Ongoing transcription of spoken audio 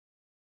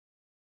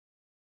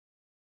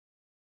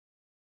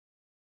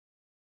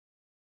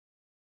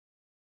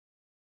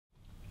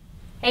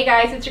Hey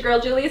guys, it's your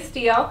girl Julia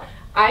Steele.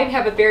 I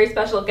have a very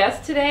special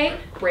guest today,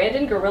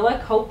 Brandon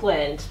Gorilla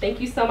Copeland. Thank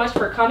you so much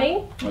for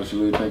coming.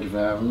 Absolutely, thank you for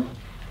having me.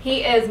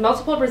 He is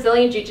multiple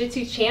Brazilian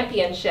Jiu-Jitsu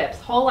championships,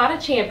 whole lot of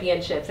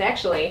championships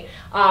actually,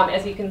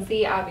 as you can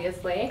see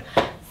obviously.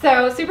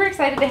 So super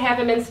excited to have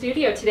him in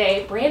studio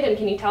today. Brandon,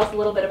 can you tell us a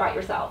little bit about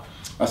yourself?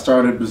 I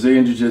started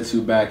Brazilian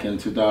Jiu-Jitsu back in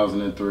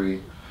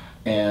 2003,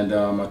 and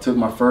I took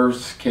my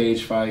first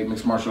cage fight,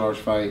 mixed martial arts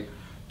fight,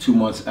 2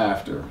 months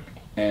after.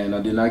 And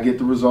I did not get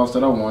the results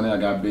that I wanted. I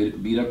got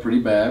beat up pretty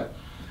bad.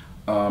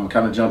 Kind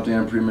of jumped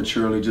in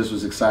prematurely, just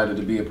was excited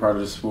to be a part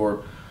of the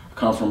sport. I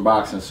come from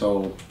boxing,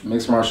 so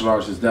mixed martial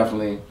arts is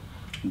definitely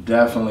a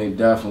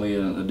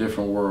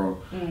different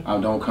world.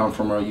 I don't come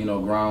from a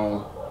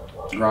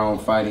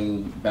ground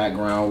fighting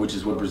background, which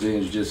is what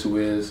Brazilian Jiu-Jitsu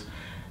is.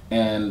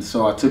 And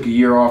so I took a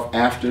year off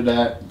after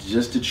that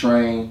just to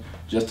train,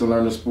 just to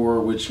learn the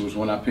sport, which was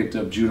when I picked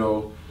up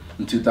Judo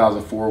in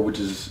 2004, which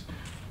is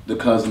the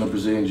cousin of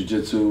Brazilian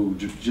Jiu-Jitsu.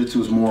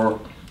 Jiu-Jitsu is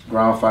more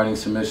ground fighting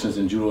submissions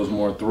and Judo is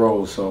more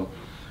throws. So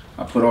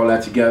I put all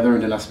that together,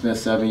 and then I spent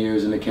 7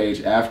 years in the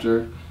cage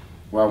after,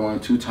 where I won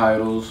 2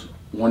 titles.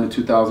 One in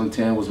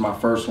 2010 was my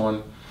first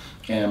one,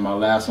 and my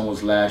last one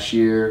was last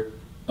year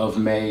of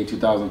May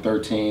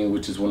 2013,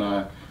 which is when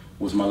I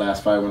was my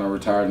last fight when I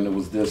retired, and it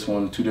was this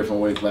one, 2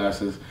 different weight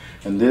classes.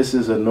 And this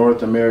is a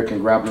North American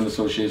Grappling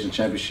Association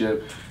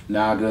Championship.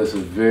 NAGA is a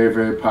very,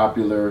 very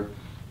popular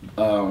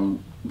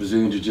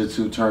Brazilian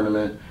Jiu-Jitsu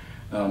tournament.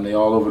 They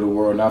all over the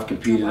world, and I've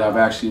competed. I've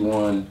actually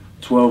won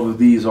 12 of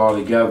these all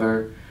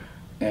together,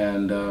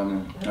 and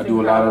I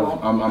do a lot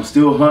of, I'm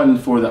still hunting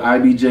for the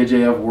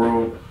IBJJF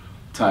world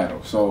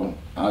title. So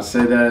I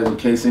say that in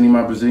case any of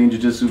my Brazilian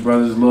Jiu-Jitsu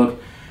brothers look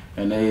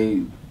and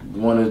they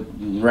want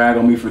to rag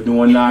on me for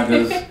doing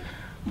Nagas,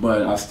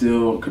 but I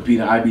still compete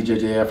in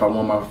IBJJF. I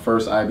won my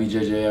first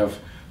IBJJF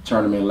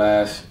tournament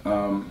last,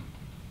 no,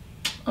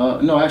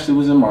 actually it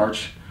was in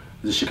March,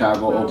 the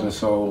Chicago Open,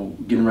 so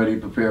getting ready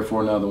to prepare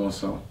for another one,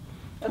 so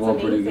that's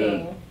amazing. Pretty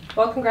good.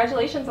 Well,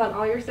 congratulations on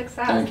all your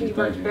success. Thank you. You've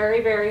worked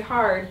very, very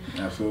hard.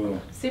 Absolutely.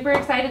 Super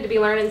excited to be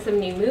learning some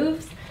new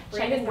moves.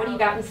 Brandon, what do you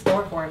got in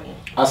store for me?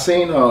 I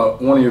seen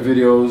one of your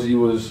videos. You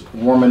was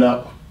warming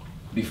up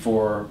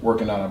before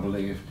working out, I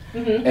believe.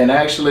 And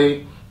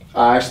actually,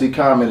 I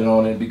commented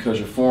on it because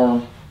your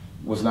form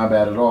was not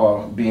bad at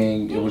all,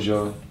 being it was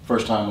your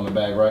first time on the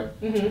bag, right?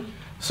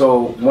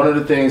 So one of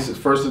the things,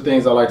 first of the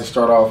things I like to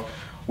start off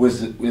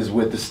is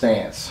with the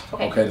stance.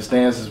 Okay, the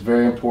stance is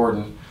very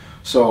important.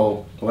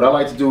 So what I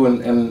like to do,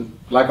 and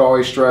like I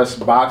always stress,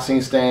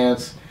 boxing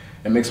stance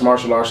and mixed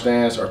martial arts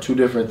stance are 2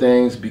 different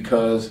things,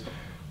 because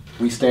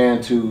we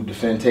stand to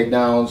defend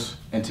takedowns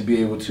and to be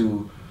able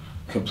to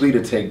complete a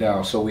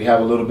takedown. So we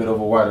have a little bit of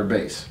a wider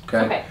base,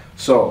 okay?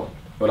 So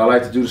what I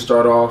like to do to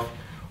start off,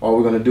 all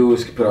we're gonna do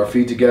is put our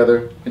feet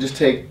together and just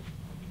take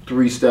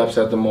 3 steps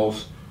at the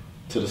most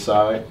to the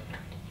side.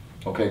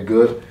 Okay,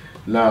 good.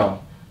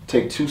 Now,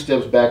 take 2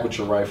 steps back with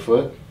your right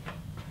foot.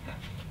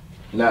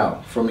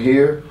 Now, from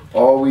here,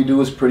 all we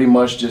do is pretty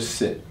much just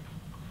sit.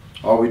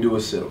 All we do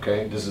is sit,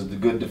 okay? This is the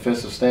good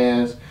defensive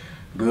stance,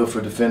 good for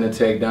defending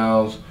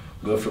takedowns,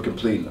 good for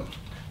completing them.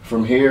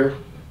 From here,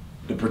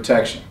 the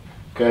protection,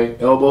 okay?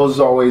 Elbows is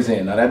always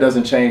in. Now, that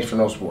doesn't change for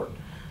no sport.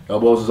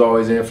 Elbows is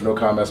always in for no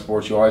combat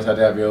sports. You always have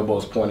to have your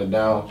elbows pointed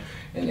down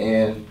and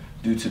in,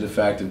 due to the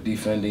fact of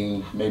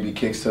defending maybe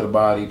kicks to the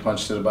body,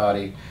 punch to the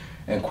body,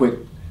 and quick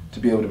to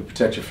be able to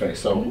protect your face.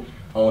 So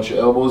I want your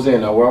elbows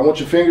in. Now, what I want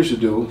your fingers to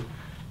do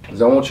is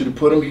I want you to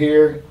put them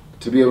here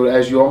to be able to,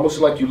 as you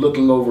almost like you're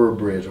looking over a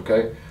bridge,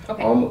 okay?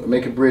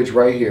 Make a bridge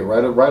right here,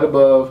 right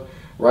above,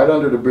 right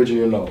under the bridge of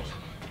your nose.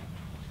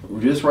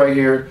 Just right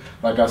here,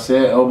 like I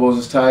said, elbows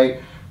is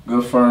tight,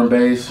 good firm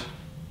base,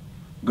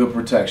 good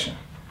protection.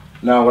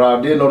 Now, what I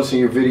did notice in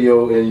your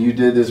video, and you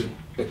did this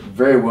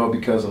very well,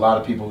 because a lot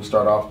of people who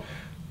start off,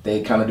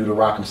 they kind of do the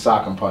rock'em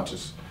sock'em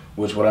punches,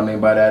 which what I mean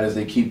by that is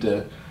they keep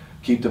the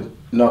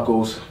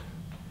knuckles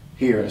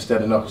here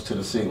instead of knuckles to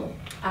the ceiling.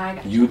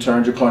 You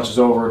turned your punches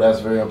over. That's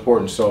very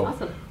important. So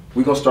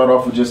we're going to start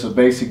off with just a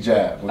basic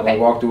jab. We're going to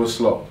walk through it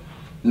slow.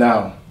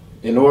 Now,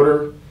 in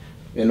order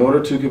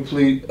to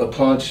complete a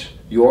punch,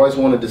 you always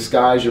want to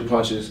disguise your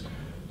punches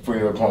for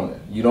your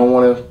opponent. You don't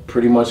want to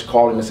pretty much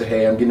call him and say,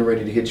 hey, I'm getting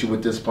ready to hit you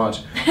with this punch,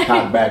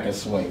 cock back and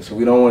swing. So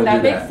we don't want to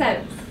do that.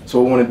 That makes sense. So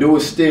what we want to do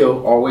is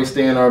still always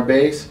stay in our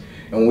base,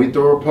 and when we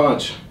throw a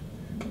punch,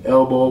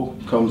 elbow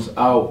comes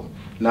out,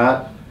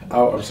 not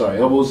out. I'm sorry,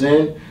 elbows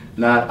in,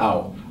 not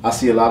out. I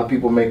see a lot of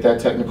people make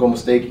that technical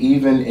mistake,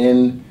 even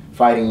in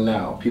fighting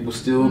now. People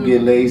still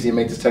get lazy and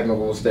make this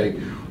technical mistake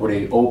where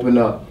they open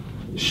up,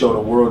 show the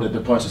world that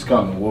the punch is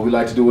coming. What we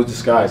like to do is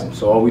disguise them.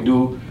 So all we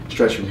do,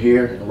 stretch from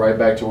here and right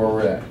back to where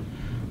we're at.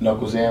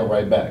 Knuckles in,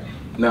 right back.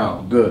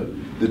 Now,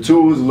 good. The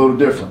tool is a little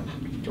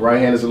different. The right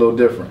hand is a little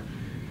different.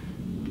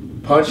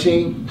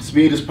 Punching,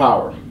 speed is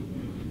power.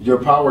 Your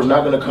power is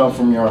not going to come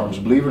from your arms.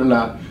 Believe it or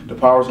not, the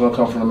power is going to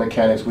come from the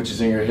mechanics, which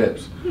is in your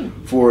hips.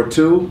 For a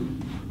two,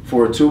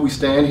 we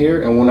stand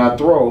here, and when I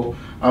throw,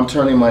 I'm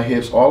turning my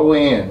hips all the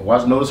way in.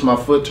 Notice my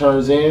foot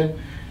turns in,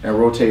 and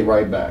rotate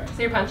right back.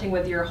 So you're punching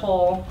with your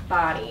whole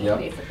body, Yep.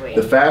 basically.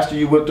 The faster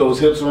you whip those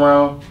hips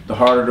around, the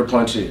harder the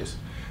punch is.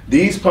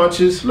 These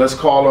punches, let's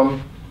call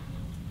them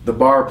the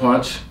bar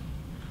punch.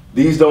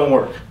 These don't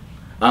work.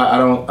 I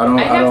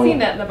have seen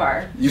that in the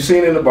bar. You've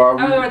seen it in the bar.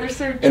 Oh, they're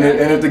served. And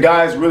if the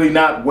guy's really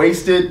not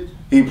wasted,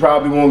 he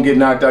probably won't get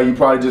knocked out. You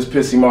probably just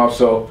piss him off.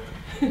 So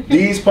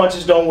these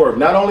punches don't work.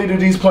 Not only do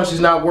these punches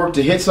not work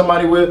to hit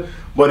somebody with,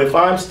 but if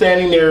I'm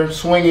standing there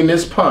swinging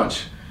this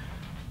punch,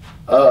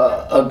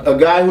 a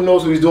guy who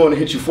knows what he's doing to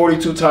hit you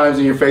 42 times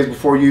in your face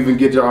before you even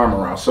get your arm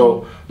around.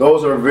 So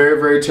those are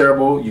very, very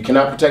terrible. You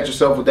cannot protect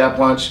yourself with that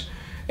punch,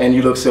 and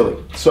you look silly.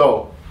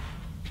 So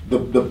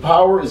the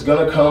power is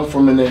gonna come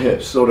from in the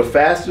hips. So the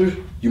faster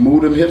you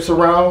move them hips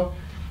around,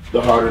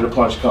 the harder the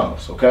punch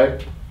comes,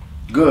 okay?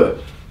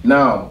 Good.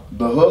 Now,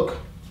 the hook,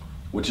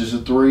 which is a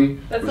 3.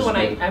 That's the one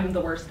I'm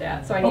the worst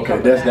at, so I need okay,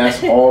 help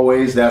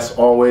with that's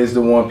always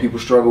the one people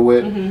struggle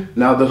with.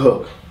 Now the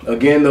hook.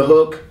 Again, the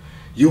hook,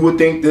 you would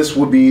think this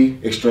would be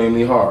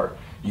extremely hard.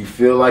 You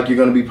feel like you're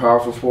gonna be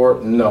powerful for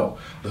it? No.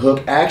 The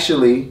hook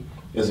actually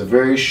is a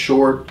very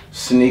short,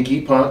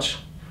 sneaky punch,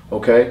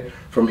 okay?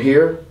 From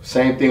here,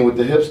 same thing with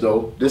the hips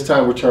though. This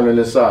time we're turning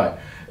this side.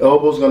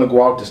 Elbow's gonna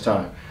go out this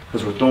time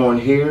because we're throwing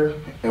here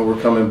and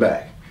we're coming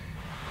back.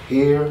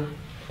 Here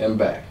and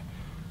back.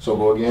 So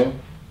go again.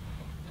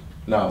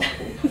 Now,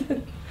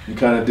 you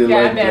kind of did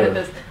yeah, like I'm bad at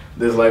this.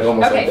 This like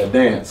almost like that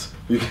dance.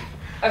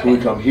 So we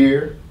come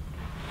here.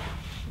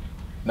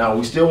 Now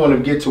we still want to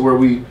get to where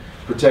we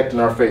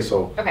protecting our face.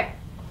 So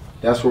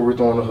that's where we're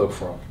throwing the hook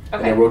from.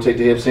 And then rotate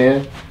the hips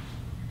in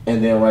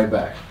and then right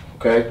back.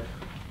 Okay?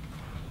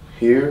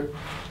 Here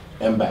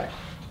and back.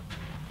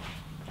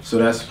 So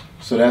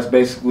that's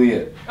basically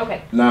it.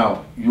 Okay.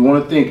 Now, you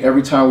want to think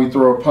every time we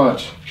throw a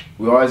punch,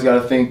 we always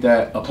got to think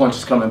that a punch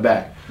is coming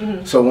back.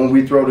 So when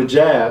we throw the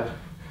jab,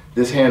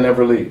 this hand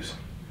never leaves.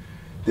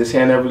 This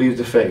hand never leaves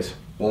the face.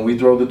 When we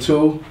throw the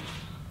 2,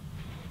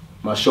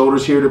 my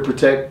shoulder's here to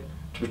protect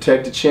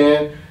the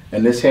chin,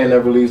 and this hand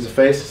never leaves the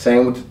face.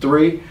 Same with the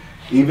 3.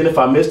 Even if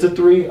I miss the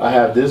 3, I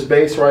have this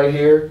base right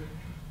here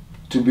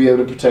to be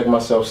able to protect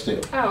myself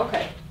still. Oh,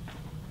 okay.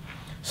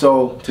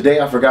 So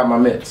today I forgot my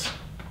mitts,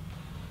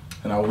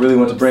 and I really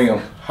want to bring them.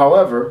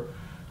 However,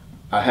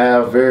 I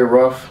have very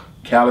rough,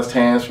 calloused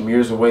hands from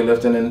years of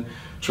weightlifting and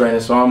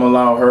training, so I'm gonna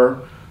allow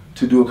her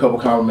to do a couple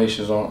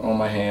combinations on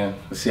my hand.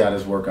 Let's see how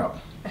this work out.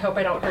 I hope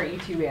I don't hurt you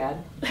too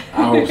bad.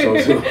 I hope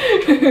so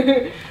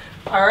too.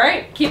 All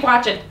right, keep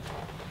watching.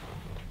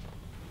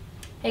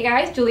 Hey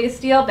guys, Julia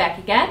Steele back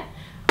again.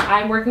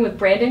 I'm working with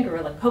Brandon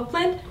Gorilla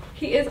Copeland.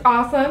 He is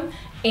awesome,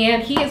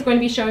 and he is going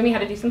to be showing me how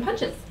to do some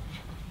punches.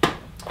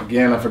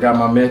 Again, I forgot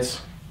my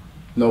mitts.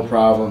 No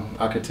problem,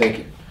 I could take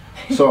it.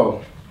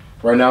 So,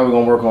 right now we're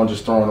gonna work on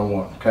just throwing a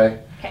 1, okay?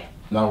 Okay.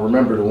 Now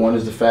remember, the 1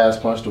 is the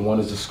fast punch, the 1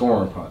 is the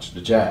scoring punch,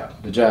 the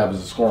jab. The jab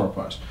is the scoring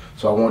punch.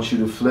 So I want you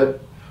to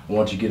flip, I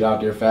want you to get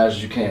out there as fast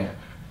as you can.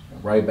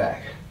 Right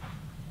back,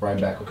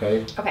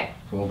 okay? Okay.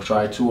 We're gonna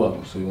try 2 of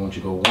them. So we want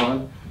you to go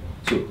 1,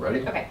 2,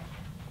 ready? Okay.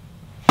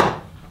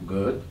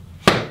 Good,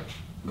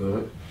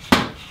 good,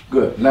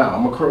 good. Now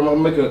I'm gonna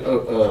make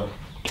a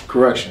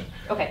correction.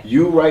 Okay.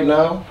 You right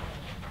now,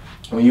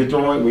 when you're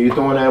throwing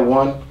that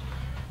 1,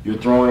 you're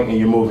throwing and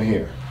you're moving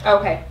here.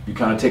 Okay. You're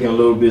kind of taking a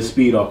little bit of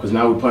speed off because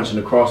now we're punching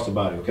across the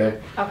body,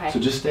 okay? Okay. So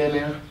just stand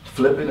there,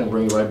 flip it, and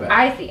bring it right back.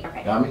 I see.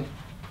 Okay. Got me?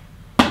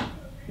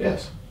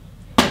 Yes.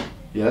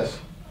 Yes.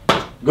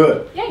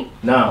 Good. Yay.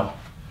 Now,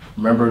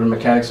 remember the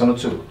mechanics on the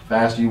 2.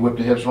 Faster you whip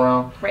the hips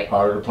around, Right.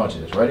 harder the punch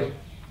is. Ready?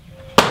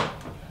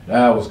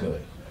 That was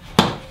good.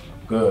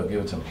 Good.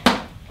 Give it to me.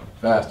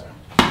 Faster.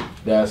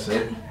 That's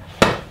it.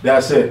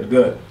 That's it.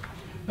 Good.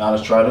 Now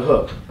let's try the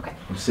hook. Okay.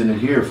 I'm sitting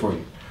here for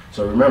you.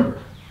 So remember,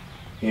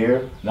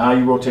 here. Now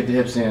you rotate the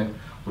hips in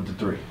with the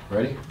 3.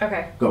 Ready?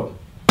 Okay. Go.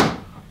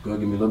 Good.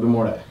 Give me a little bit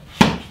more of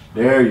that.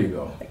 There you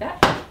go. Like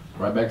that?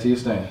 Right back to your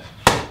stance.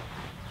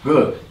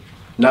 Good.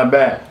 Not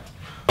bad.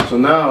 So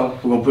now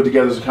we're gonna put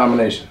together some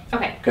combination.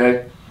 Okay.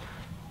 Okay?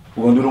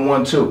 We're gonna do the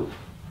 1, 2.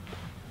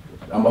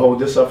 I'm gonna hold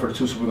this up for the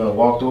 2, so we're gonna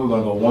walk through. We're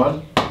gonna go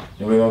 1,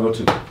 then we're gonna go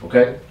 2.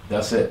 Okay?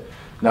 That's it.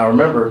 Now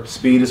remember,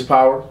 speed is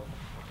power.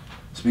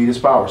 Speed is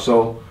power.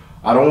 So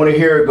I don't want to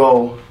hear it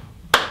go.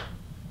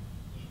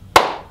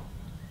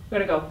 We're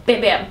gonna go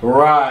bam bam.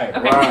 Right,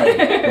 Okay. right.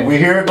 If we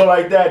hear it go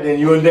like that, then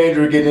you're in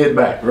danger of getting hit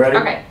back. Ready?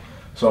 Okay.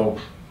 So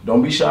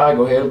don't be shy.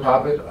 Go ahead and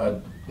pop it. I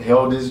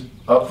held this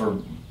up for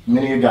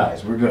many of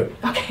guys. We're good.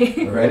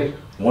 Okay. Ready?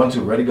 1,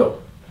 2. Ready?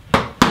 Go.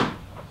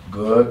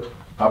 Good.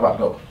 Pop out.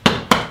 Go.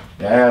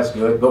 That's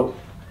good. Go.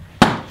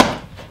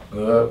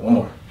 Good. 1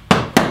 more.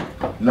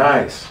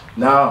 Nice.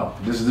 Now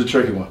this is the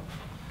tricky one.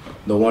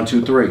 The 1,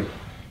 2, 3.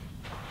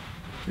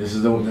 This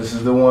is the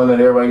one that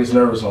everybody gets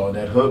nervous on.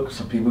 That hook,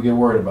 some people get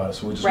worried about it,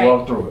 so we just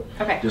walk through it.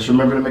 Okay. Just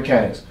remember the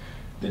mechanics.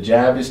 The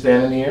jab is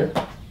standing here.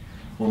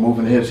 We're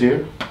moving the hips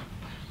here.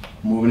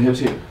 Moving the hips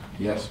here.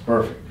 Yes,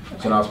 perfect.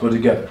 Okay. So now let's put it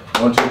together.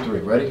 1, 2, 3.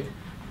 Ready?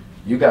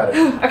 You got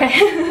it.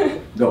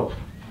 Okay. Go.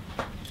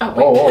 Oh,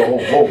 whoa, whoa,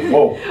 whoa,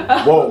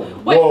 whoa, whoa,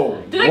 Wait,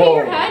 whoa. did I get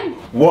your head?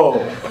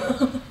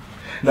 Whoa.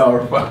 No,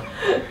 we're fine.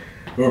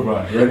 We're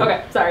fine. Ready?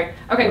 Okay, sorry.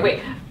 Okay,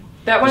 wait.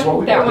 That Just walk-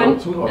 one, that one.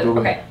 Two, two,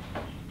 Okay.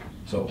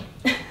 So,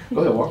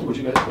 go ahead, walk through what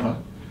you got.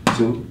 1,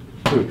 2,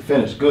 3.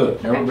 Finish.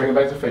 Good. Now Okay. we bring it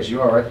back to the face.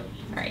 You all right?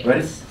 All right.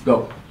 Ready?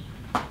 Go.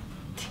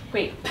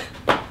 Wait.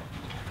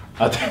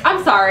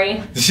 I'm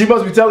sorry. She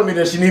must be telling me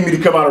that she need me to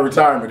come out of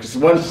retirement because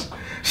once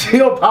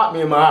she'll pop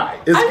me in my eye.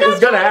 I'm not It's gonna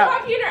trying to happen.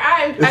 pop you in your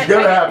eye. It's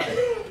gonna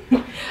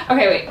happen.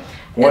 Okay, wait.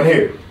 One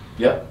here.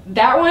 Yep.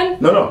 That one?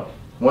 No.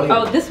 One here.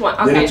 Oh, this one.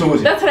 Then Okay. the two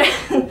is That's what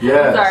I.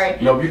 Yes. Sorry.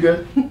 No, you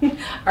good.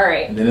 All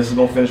right. And then this is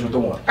gonna finish with the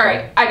one. All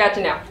right. I got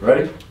you now.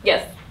 Ready?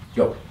 Yes.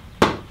 Go.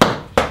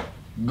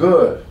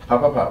 Good.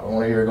 Pop, pop, pop. I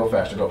want to hear it go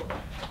faster. Go.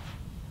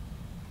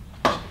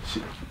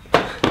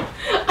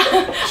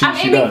 I'm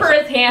aiming for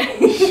his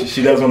hand.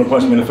 She does want to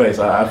punch me in the face.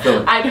 I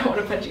feel it. I don't want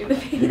to punch you in the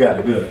face. You got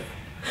it. Good.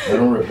 Let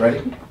them rip.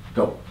 Ready?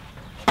 Go.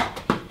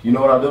 You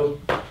know what I'll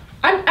do?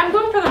 I'm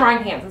going for the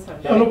wrong hands. That's what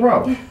I'm Yeah, doing. no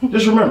problem.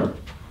 Just remember,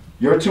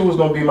 your 2 is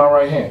going to be my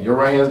right hand. Your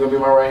right hand is going to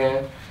be my right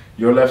hand.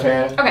 Your left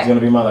hand Okay. is going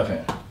to be my left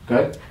hand.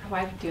 Okay?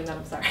 Why are you doing that?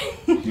 I'm sorry.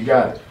 You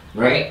got it.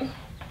 Ready? Right.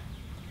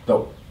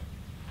 Go.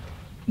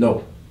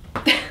 No.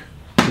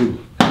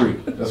 2, 3.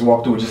 Let's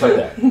walk through it just like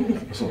that.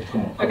 So,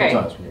 come on. Couple Okay.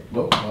 times.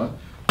 Go. 1,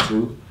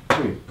 2,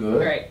 3.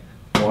 Good. All right.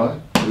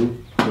 1,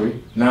 2,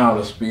 3. Now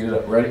let's speed it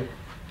up. Ready?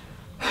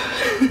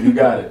 You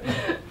got it.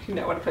 I do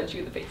not want to punch you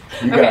in the face.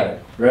 You got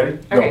it. Ready?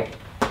 Go. Okay.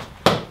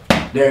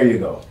 There you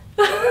go.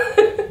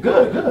 Good,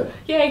 good.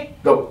 Yay.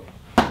 Go.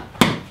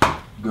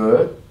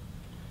 Good.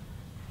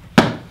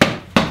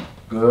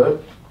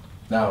 Good.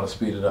 Now let's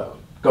speed it up.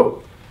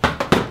 Go.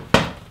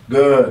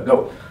 Good.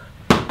 Go.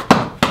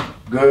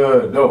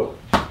 Good. Go.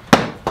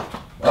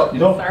 Oh, you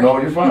don't? Sorry.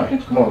 No, you're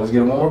fine. Come on, let's get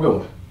one more good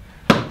one.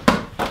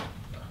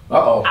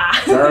 Uh-oh.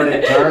 Ah. Turn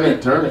it, turn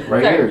it, turn it.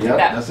 Right Sorry. here. Yep,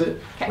 That. that's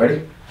it. Okay.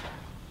 Ready?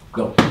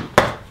 Go.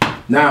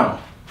 Now,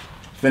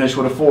 finish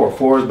with a 4.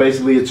 4 is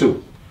basically a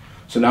 2.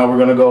 So now we're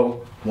going to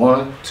go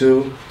 1,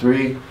 2,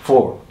 3,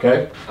 4.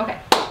 Okay? Okay.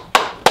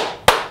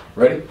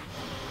 Ready?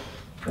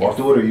 Walk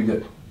through it or you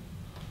good?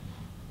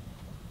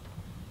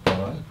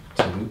 1,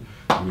 2,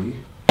 3,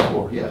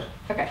 4. Yeah.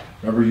 Okay.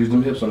 Remember, use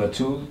them hips on the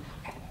 2,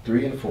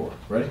 3, and 4.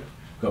 Ready?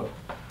 Go.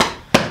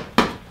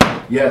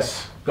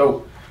 Yes.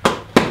 Go.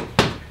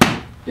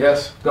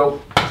 Yes. Go.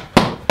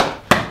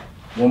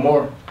 One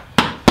more.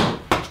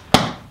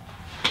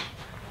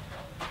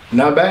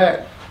 Not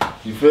bad.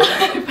 You feel it?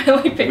 I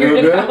finally figured Feel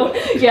it good? out.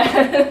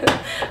 Yeah.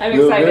 I'm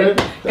Feel excited. good?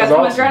 Got That's some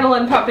awesome.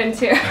 adrenaline pumping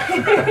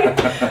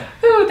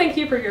too. Ooh, thank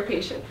you for your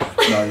patience.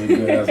 No, you're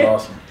good. That's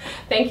awesome.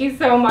 Thank you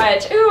so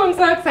much. Ooh, I'm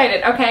so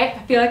excited. Okay,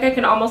 I feel like I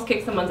can almost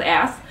kick someone's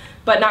ass,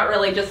 but not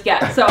really just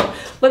yet. So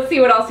let's see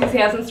what else he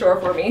has in store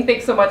for me.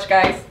 Thanks so much,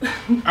 guys.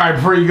 All right,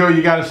 before you go,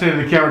 you got to say to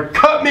the camera,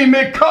 cut me,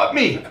 Mick, cut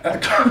me.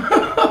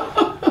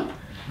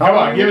 Come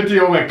on, give it to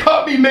your old man.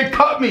 Cut me, Mick,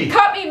 cut me.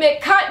 Cut me,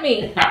 Mick, cut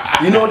me.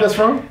 You know what that's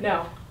from?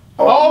 No.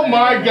 Oh man.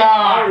 my How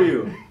God. are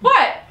you?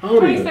 What? How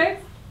old are you?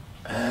 26?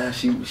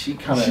 She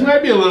kind of. She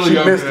might be a little She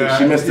younger missed than it. that.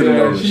 She missed it a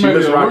little. She She might be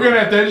missed a little- Rocky. We're going to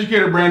have to educate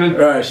her, Brandon.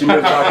 All right, she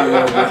missed Rocky a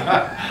little bit.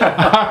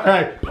 All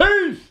right,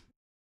 peace.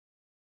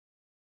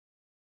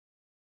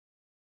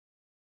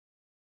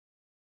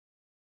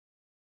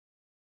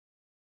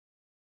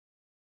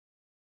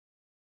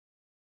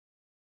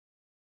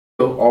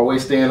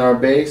 Always stay in our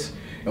base,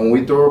 and when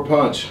we throw a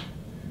punch,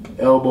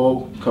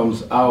 elbow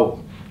comes out,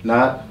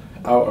 not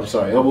out. I'm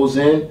sorry, elbows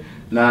in,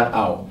 not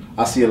out.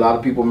 I see a lot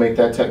of people make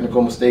that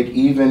technical mistake,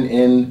 even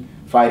in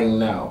fighting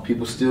now.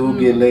 People still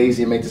get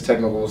lazy and make this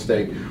technical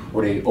mistake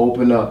where they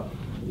open up,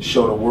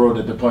 show the world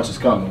that the punch is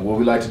coming. What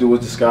we like to do is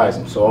disguise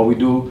them. So all we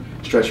do,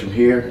 stretch from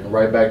here and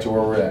right back to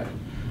where we're at.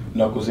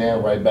 Knuckles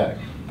in, right back.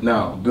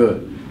 Now,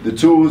 good. The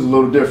 2 is a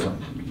little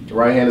different. The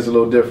right hand is a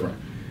little different.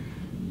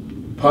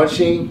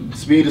 Punching,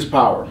 speed is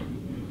power.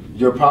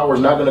 Your power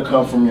is not going to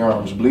come from your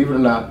arms. Believe it or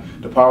not,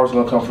 the power is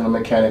going to come from the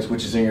mechanics,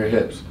 which is in your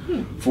hips.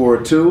 For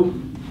a two,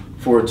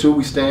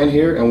 we stand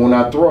here, and when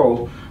I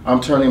throw, I'm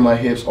turning my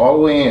hips all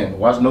the way in.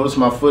 Notice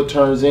my foot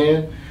turns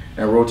in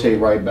and rotate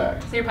right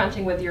back. So you're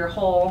punching with your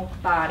whole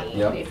body,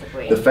 Yep.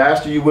 basically. The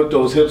faster you whip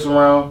those hips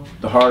around,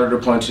 the harder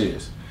the punch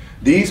is.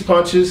 These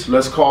punches,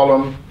 let's call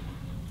them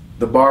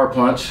the bar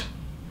punch.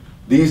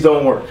 These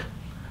don't work.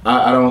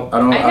 I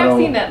have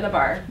seen that in the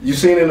bar. You've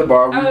seen it in the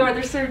bar. Oh, are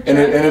there certain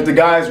And if the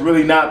guy's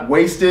really not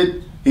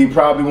wasted, he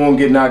probably won't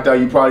get knocked out.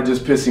 You probably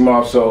just piss him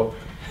off. So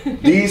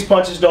these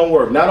punches don't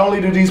work. Not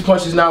only do these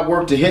punches not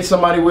work to hit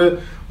somebody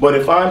with, but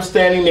if I'm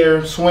standing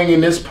there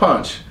swinging this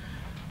punch,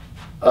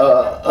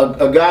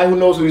 a guy who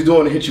knows what he's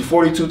doing will hit you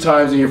 42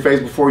 times in your face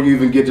before you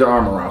even get your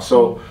arm around.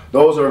 So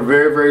those are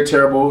very, very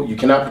terrible. You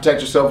cannot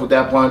protect yourself with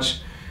that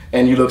punch,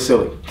 and you look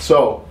silly.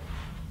 So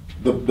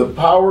the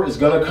power is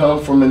going to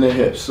come from in the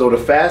hips. So the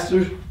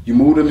faster you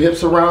move them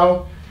hips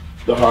around,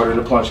 the harder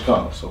the punch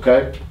comes,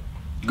 okay?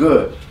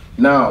 Good.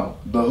 Now,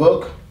 the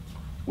hook,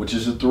 which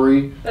is a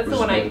 3. That's the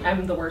one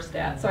I'm the worst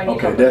at, so I need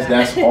Okay, help with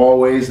that's that.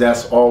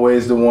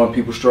 always the one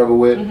people struggle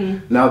with.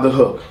 Now the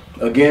hook.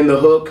 Again, the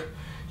hook,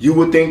 you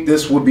would think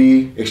this would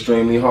be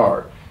extremely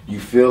hard. You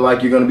feel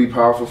like you're going to be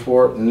powerful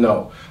for it?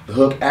 No. The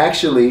hook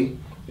actually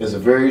is a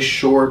very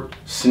short,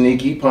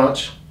 sneaky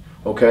punch.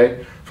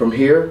 Okay? From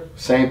here,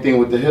 same thing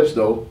with the hips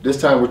though. This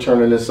time we're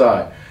turning this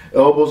side.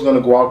 Elbow's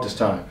gonna go out this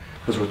time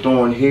because we're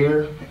throwing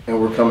here and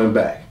we're coming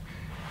back.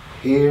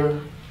 Here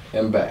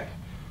and back.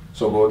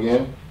 So go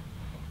again.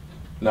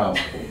 Now,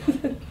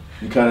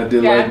 you kind of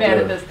did yeah, like I'm bad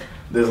at this.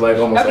 There's like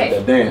almost Okay.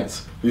 like that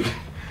dance.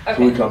 So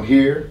we come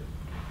here.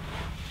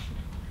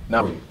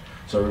 Now,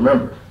 so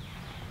remember,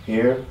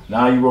 here.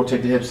 Now you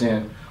rotate the hips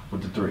in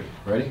with the 3.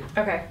 Ready?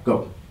 Okay.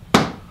 Go.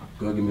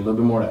 Good. Give me a little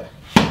bit more of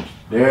that.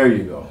 There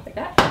you go. Like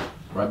that?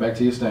 Right back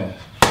to your stance.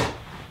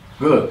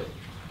 Good.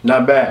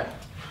 Not bad.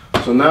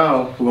 So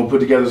now we're gonna put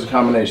together as a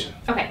combination.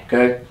 Okay.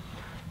 Okay?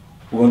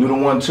 We're gonna do the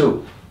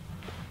 1-2.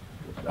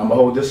 I'm gonna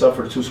hold this up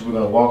for the 2, so we're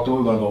gonna walk through.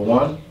 We're gonna go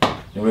 1,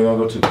 and we're gonna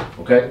go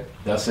 2. Okay?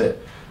 That's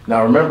it.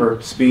 Now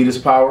remember, speed is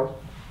power.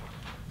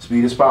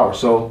 Speed is power.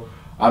 So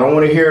I don't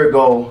want to hear it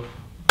go.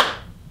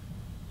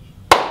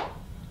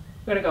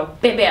 We're gonna go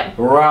bam bam.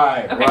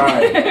 Right, Okay.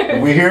 right.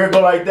 If we hear it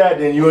go like that,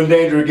 then you're in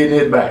danger of getting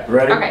hit back.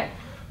 Ready? Okay.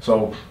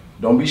 So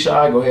don't be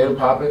shy. Go ahead and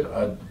pop it.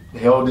 I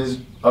held this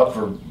up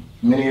for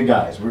many of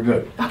guys. We're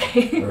good.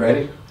 Okay.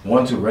 Ready?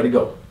 1, 2. Ready?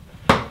 Go.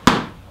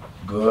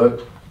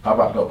 Good. Pop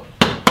out. Go.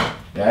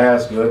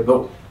 That's good.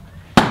 Go.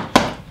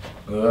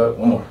 Good.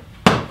 One more.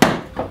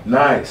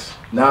 Nice.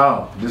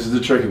 Now this is the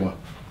tricky one.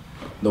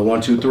 The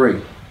 1, 2,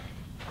 3.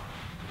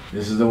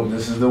 This is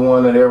the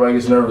one that everybody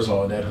gets nervous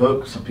on. That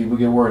hook. Some people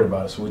get worried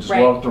about it. So we just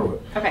Right. walk through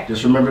it. Okay.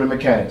 Just remember the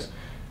mechanics.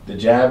 The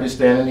jab is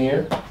standing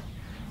here.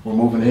 We're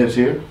moving the hips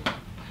here.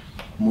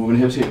 Moving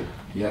the hips here.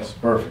 Yes.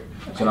 Perfect.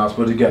 Okay. So now let's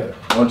put it together.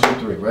 1, 2,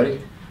 3. Ready?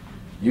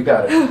 You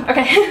got it.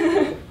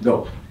 Okay.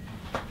 Go.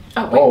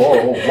 Oh,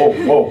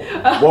 wait.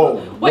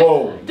 Whoa.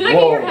 Wait, did I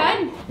get your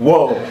head?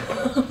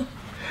 Whoa.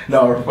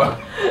 No, we're fine.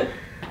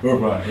 We're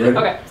fine. Ready?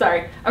 Okay,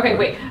 sorry. Okay,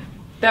 wait.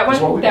 That one,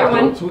 That's what we that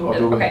got. one. Two, I'll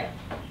do it. Okay.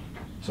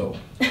 So,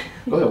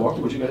 go ahead, walk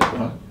through what you got.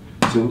 1,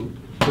 2,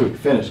 3.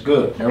 Finish.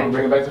 Good. Now Okay. we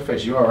bring it back to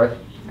face. You all right?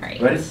 All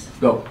right. Ready?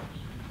 Go.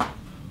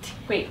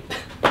 Wait.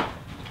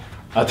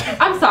 I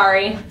I'm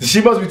sorry.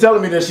 she must be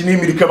telling me that she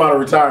need me to come out of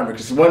retirement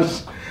because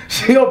once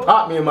she gonna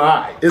pop me in my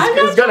eye. It's I'm not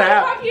gonna trying to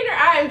happen. pop you in your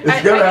eye.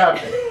 It's gonna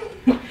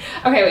happen.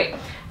 Okay, wait.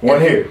 One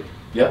here.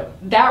 Yep.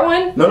 That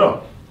one?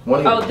 No.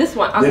 One here. Oh, this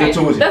one. Then Okay. the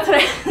 2 is here. That's what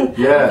I.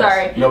 Yes.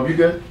 Sorry. No, you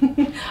good?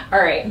 All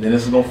right. And then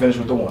this is gonna finish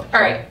with the 1.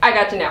 All right. I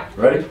got you now.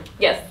 Ready?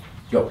 Yes.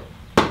 Go.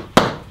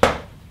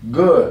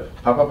 Good.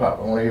 Pop.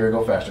 I want to hear it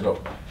go faster. Go.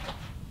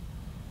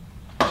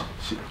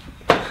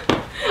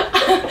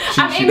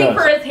 I'm she aiming does.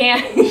 for his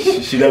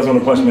hand. She does want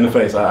to punch me in the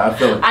face. I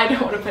feel it. I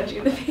don't want to punch you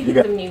in the face. You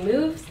got- Some new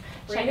moves.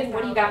 Shannon,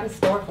 what do you got in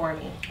store for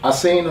me? I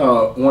seen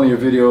one of your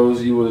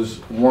videos. You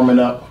was warming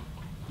up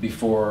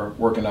before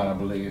working out, I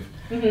believe.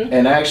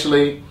 And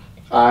actually,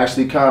 I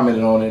actually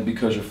commented on it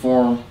because your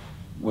form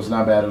was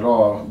not bad at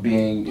all,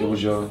 being it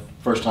was your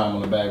first time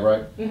on the bag,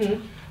 right?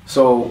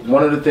 So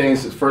one of the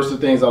things, first of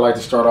the things I like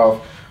to start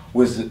off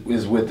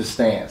is with the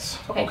stance.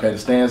 Okay. The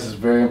stance is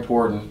very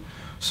important.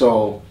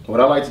 So what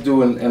I like to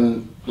do,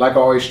 and like I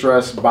always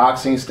stress,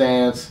 boxing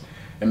stance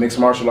and mixed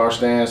martial arts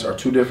stance are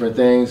 2 different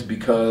things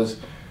because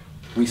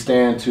we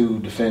stand to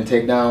defend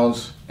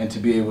takedowns and to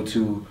be able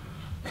to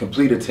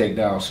complete a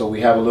takedown. So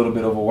we have a little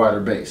bit of a wider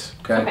base.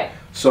 Okay.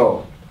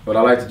 So what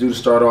I like to do to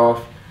start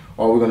off,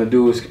 all we're going to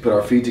do is put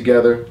our feet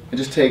together and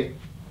just take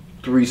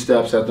 3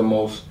 steps at the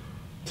most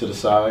to the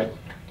side.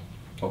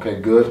 Okay,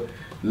 good.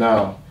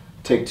 Now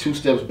take 2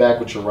 steps back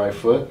with your right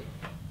foot.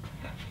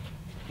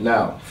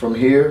 Now from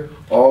here,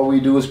 all we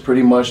do is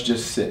pretty much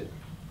just sit.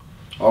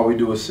 All we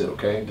do is sit,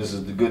 okay? This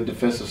is the good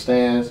defensive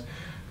stance,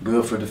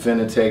 good for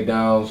defending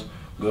takedowns,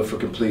 good for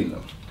completing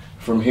them.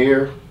 From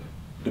here,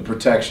 the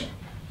protection,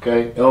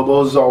 okay?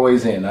 Elbows is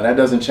always in. Now that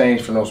doesn't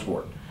change for no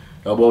sport.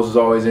 Elbows is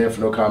always in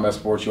for no combat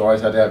sports. You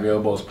always have to have your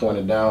elbows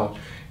pointed down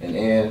and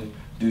in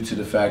due to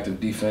the fact of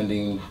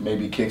defending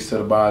maybe kicks to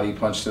the body,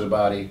 punch to the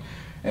body,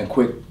 and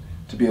quick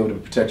to be able to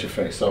protect your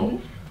face. So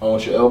I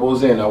want your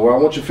elbows in. Now what I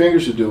want your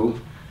fingers to do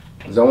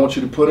is I want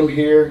you to put them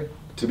here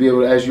to be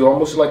able to, as you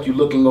almost like you're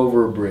looking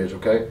over a bridge,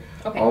 okay?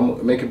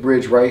 Make a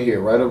bridge right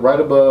here, right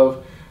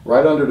above,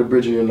 right under the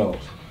bridge of your nose.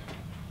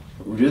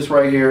 Just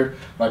right here,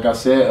 like I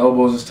said,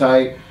 elbows is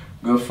tight,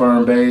 good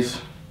firm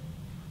base,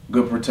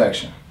 good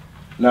protection.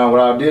 Now what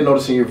I did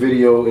notice in your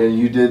video, and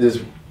you did this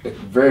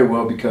very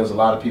well because a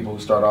lot of people who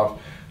start off,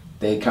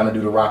 they kind of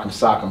do the rock 'em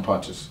sock 'em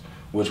punches,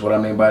 which what I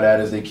mean by that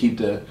is they keep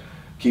the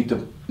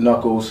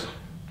knuckles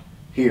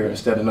here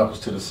instead of knuckles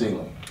to the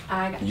ceiling.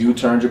 I got You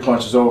turned your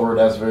punches over,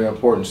 that's very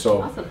important.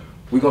 So Awesome.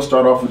 we're gonna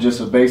start off with just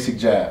a basic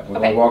jab. We're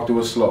Okay. gonna walk through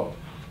it slow.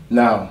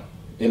 Now,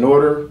 in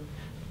order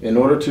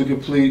to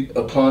complete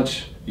a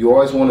punch, you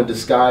always want to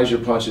disguise your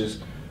punches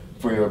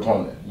for your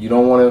opponent. You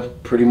don't want to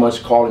pretty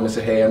much call him and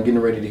say, hey, I'm getting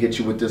ready to hit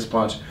you with this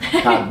punch,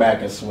 cock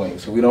back and swing.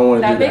 So we don't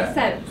want to do That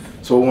that. makes sense.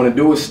 So what we want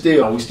to do is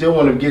we still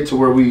want to get to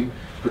where we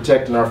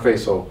protecting our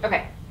face. So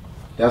Okay.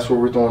 that's where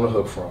we're throwing the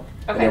hook from.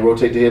 And Okay. then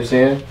rotate the hips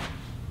in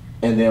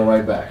and then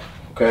right back,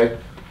 okay?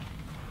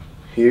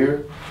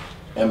 Here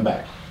and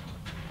back.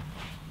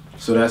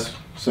 So that's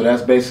So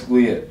that's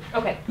basically it.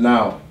 Okay.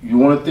 Now, you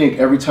want to think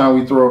every time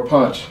we throw a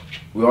punch,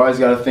 we always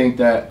got to think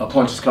that a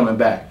punch is coming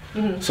back.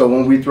 So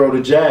when we throw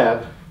the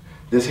jab,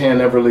 this hand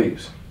never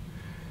leaves.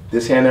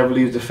 This hand never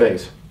leaves the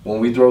face.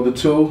 When we throw the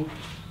 2,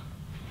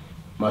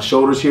 my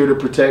shoulder's here to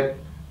protect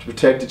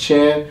the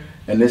chin,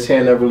 and this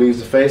hand never leaves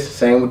the face.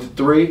 Same with the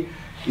 3.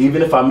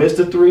 Even if I miss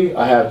the 3,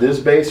 I have this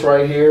base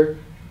right here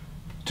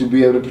to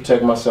be able to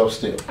protect myself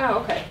still. Oh,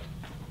 okay.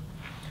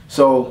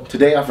 So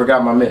today I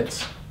forgot my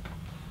mitts,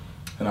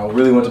 and I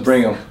really want to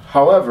bring them.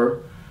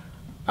 However,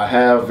 I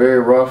have very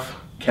rough,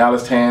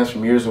 calloused hands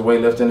from years of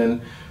weightlifting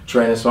and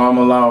training, so I'm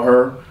gonna allow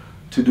her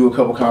to do a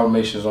couple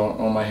combinations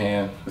on my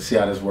hand. Let's see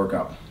how this work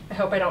out. I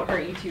hope I don't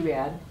hurt you too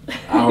bad.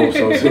 I hope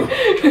so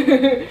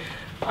too.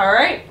 All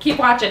right, keep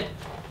watching.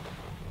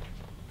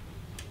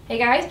 Hey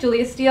guys,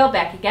 Julia Steele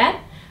back again.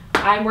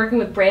 I'm working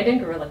with Brandon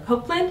Gorilla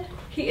Copeland.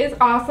 He is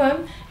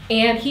awesome,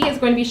 and he is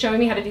going to be showing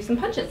me how to do some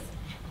punches.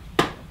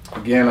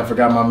 Again, I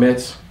forgot my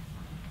mitts.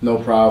 No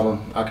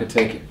problem, I could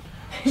take it.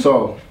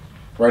 So,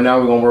 right now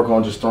we're gonna work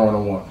on just throwing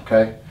a 1,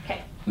 okay?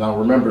 Okay. Now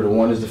remember, the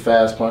 1 is the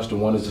fast punch, the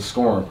 1 is the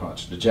scoring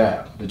punch, the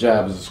jab. The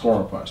jab is the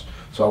scoring punch.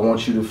 So I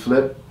want you to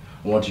flip,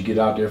 I want you to get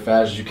out there as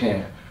fast as you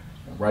can.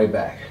 Right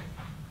back,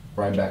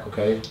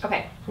 okay?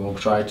 Okay. So we'll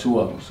try 2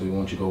 of them. So we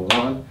want you to go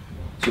 1,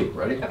 2,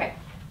 ready? Okay.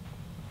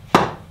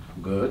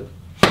 Good,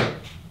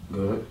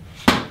 good,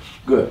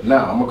 good.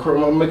 Now I'm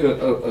gonna make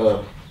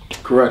a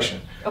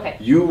correction. Okay.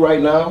 You right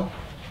now,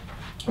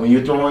 when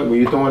you're throwing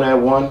that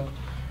 1,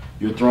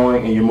 you're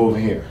throwing and you're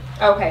moving here.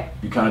 Okay.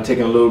 You're kind of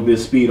taking a little bit of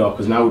speed off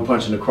because now we're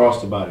punching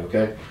across the body,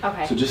 okay?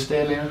 Okay. So just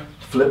stand there,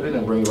 flip it,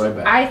 and bring it right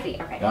back. I see.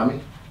 Okay. Got me?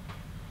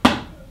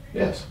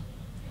 Yes.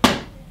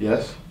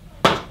 Yes.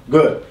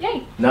 Good.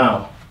 Yay.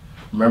 Now,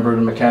 remember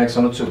the mechanics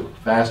on the 2.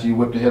 Faster you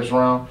whip the hips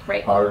around,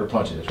 Right. harder the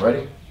punch is.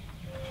 Ready?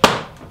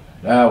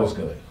 That was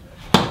good.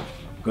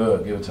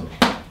 Good. Give it to me.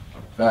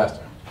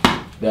 Faster.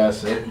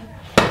 That's it.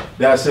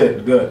 That's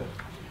it. Good.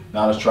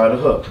 Now let's try the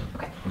hook.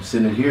 Okay. I'm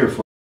sitting here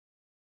for.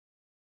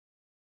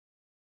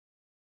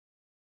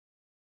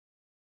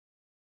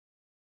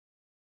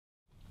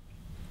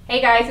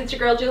 Hey guys, it's your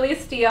girl Julia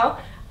Steele.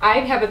 I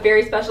have a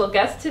very special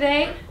guest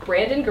today,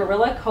 Brandon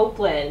Gorilla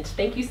Copeland.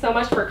 Thank you so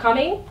much for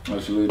coming.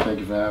 Absolutely, thank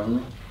you for having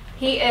me.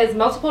 He is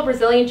multiple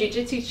Brazilian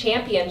Jiu-Jitsu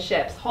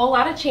championships, whole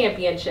lot of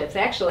championships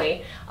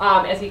actually,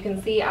 as you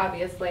can see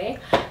obviously.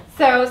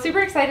 So super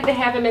excited to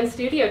have him in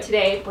studio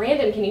today.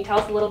 Brandon, can you tell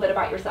us a little bit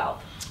about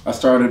yourself? I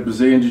started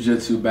Brazilian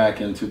Jiu-Jitsu back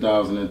in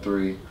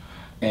 2003,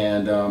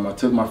 and I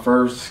took my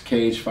first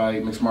cage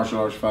fight, mixed martial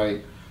arts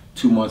fight,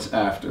 2 months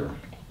after.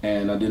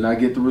 And I did not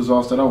get the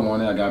results that I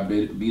wanted. I got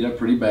beat up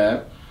pretty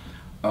bad.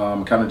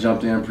 Kind of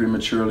jumped in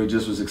prematurely,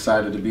 just was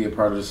excited to be a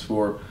part of the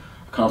sport.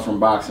 I come from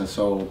boxing,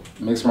 so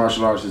mixed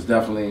martial arts is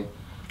definitely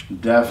a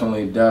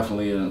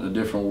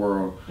different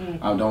world.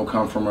 I don't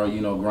come from a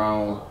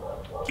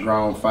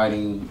ground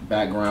fighting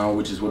background,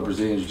 which is what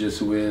Brazilian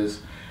Jiu-Jitsu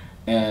is.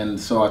 And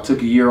so I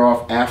took a year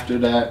off after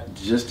that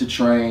just to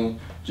train,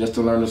 just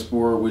to learn the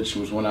sport, which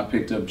was when I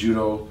picked up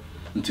Judo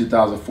in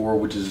 2004,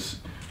 which is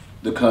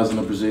the cousin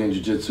of Brazilian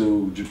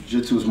Jiu-Jitsu.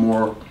 Jiu-Jitsu is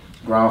more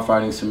ground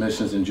fighting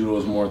submissions and Judo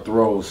is more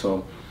throws.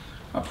 So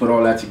I put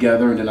all that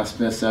together, and then I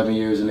spent 7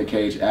 years in the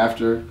cage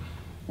after,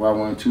 where I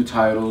won 2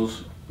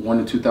 titles. One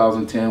in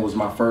 2010 was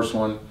my first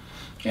one,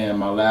 and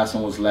my last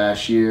one was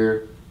last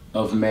year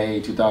of May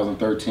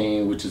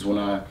 2013, which is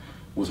when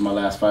was my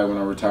last fight when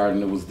I retired,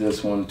 and it was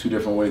this one, 2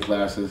 different weight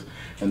classes.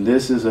 And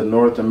this is a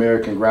North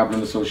American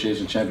Grappling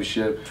Association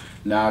Championship.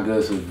 NAGA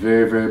is a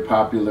very, very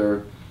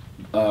popular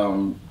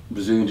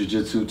Brazilian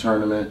Jiu-Jitsu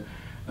tournament.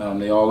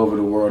 They all over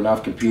the world, and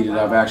I've competed.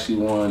 I've actually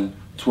won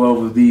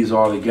 12 of these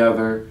all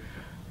together,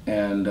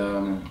 and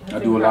I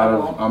do a lot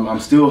of. I'm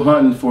still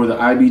hunting for the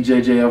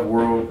IBJJF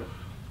World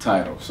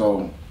title.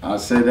 So I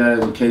say that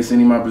in case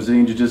any of my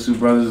Brazilian Jiu-Jitsu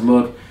brothers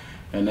look,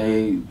 and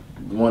they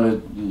want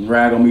to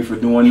rag on me for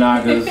doing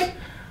Nagas,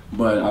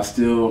 but I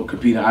still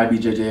compete in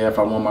IBJJF.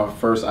 I won my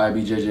first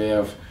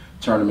IBJJF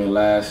tournament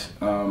last.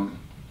 No,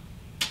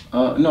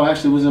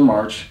 actually it was in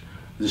March.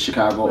 The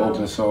Chicago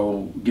Open,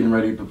 so getting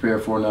ready to prepare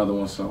for another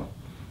one, so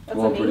That's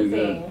going amazing.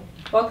 pretty good.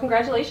 Well,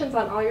 congratulations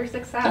on all your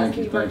success. Thank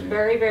you, You've worked thank you.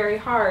 very, very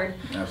hard.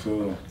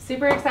 Absolutely.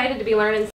 Super excited to be learning